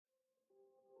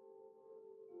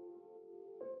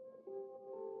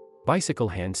Bicycle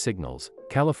hand signals,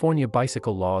 California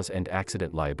bicycle laws and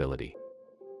accident liability.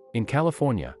 In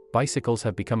California, bicycles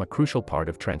have become a crucial part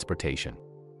of transportation.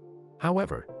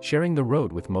 However, sharing the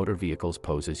road with motor vehicles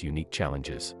poses unique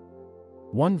challenges.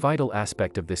 One vital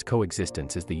aspect of this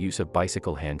coexistence is the use of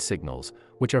bicycle hand signals,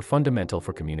 which are fundamental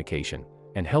for communication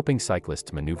and helping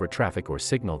cyclists maneuver traffic or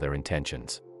signal their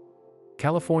intentions.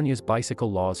 California's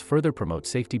bicycle laws further promote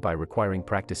safety by requiring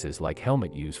practices like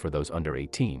helmet use for those under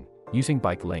 18, using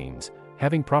bike lanes,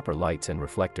 having proper lights and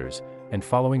reflectors, and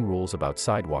following rules about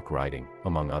sidewalk riding,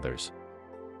 among others.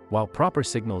 While proper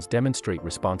signals demonstrate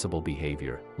responsible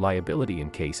behavior, liability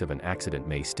in case of an accident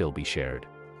may still be shared.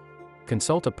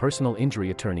 Consult a personal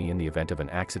injury attorney in the event of an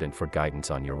accident for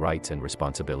guidance on your rights and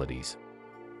responsibilities.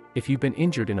 If you've been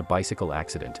injured in a bicycle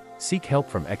accident, seek help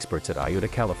from experts at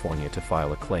Ayuda California to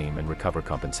file a claim and recover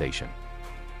compensation.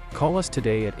 Call us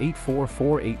today at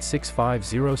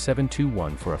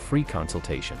 844-865-0721 for a free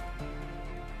consultation.